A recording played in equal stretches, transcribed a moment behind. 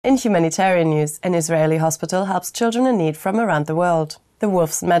In humanitarian news, an Israeli hospital helps children in need from around the world. The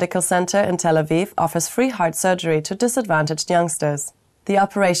Wolfson Medical Center in Tel Aviv offers free heart surgery to disadvantaged youngsters. The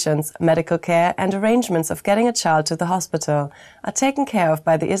operations, medical care and arrangements of getting a child to the hospital are taken care of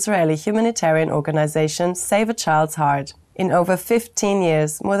by the Israeli humanitarian organization Save a Child's Heart. In over 15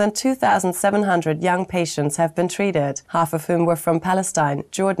 years, more than 2,700 young patients have been treated, half of whom were from Palestine,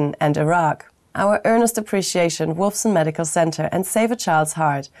 Jordan and Iraq. Our earnest appreciation, Wolfson Medical Center and Save a Child's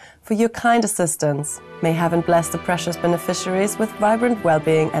Heart, for your kind assistance. May heaven bless the precious beneficiaries with vibrant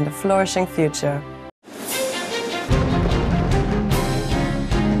well-being and a flourishing future.